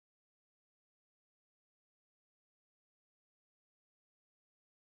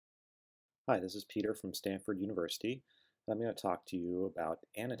Hi, this is Peter from Stanford University, and I'm going to talk to you about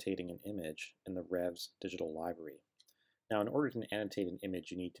annotating an image in the Revs Digital Library. Now, in order to annotate an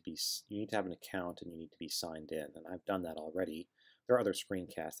image, you need to have an account and you need to be signed in, and I've done that already. There are other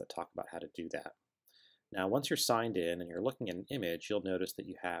screencasts that talk about how to do that. Now, once you're signed in and you're looking at an image, you'll notice that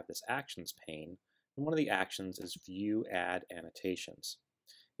you have this Actions pane, and one of the actions is View Add Annotations.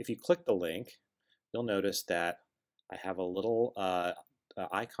 If you click the link, you'll notice that I have a little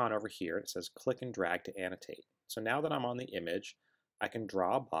icon over here. It says click and drag to annotate. So now that I'm on the image, I can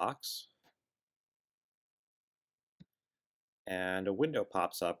draw a box and a window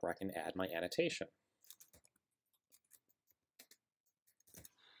pops up where I can add my annotation.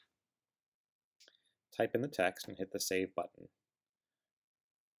 Type in the text and hit the save button.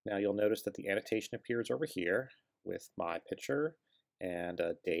 Now you'll notice that the annotation appears over here with my picture and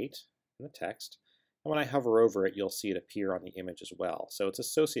a date and the text. And when I hover over it, you'll see it appear on the image as well. So it's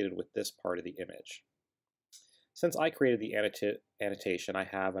associated with this part of the image. Since I created the annotation, I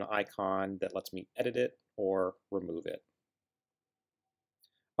have an icon that lets me edit it or remove it.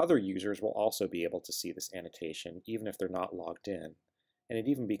 Other users will also be able to see this annotation even if they're not logged in, and it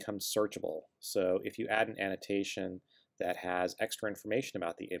even becomes searchable. So if you add an annotation that has extra information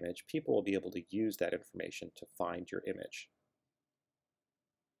about the image, people will be able to use that information to find your image.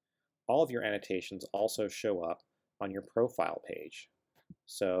 All of your annotations also show up on your profile page.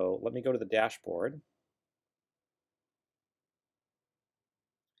 So let me go to the dashboard,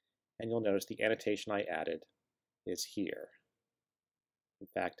 and you'll notice the annotation I added is here. In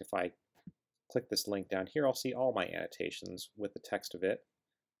fact, if I click this link down here, I'll see all my annotations with the text of it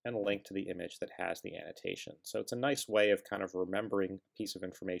and a link to the image that has the annotation. So it's a nice way of kind of remembering a piece of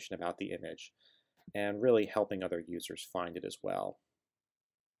information about the image and really helping other users find it as well.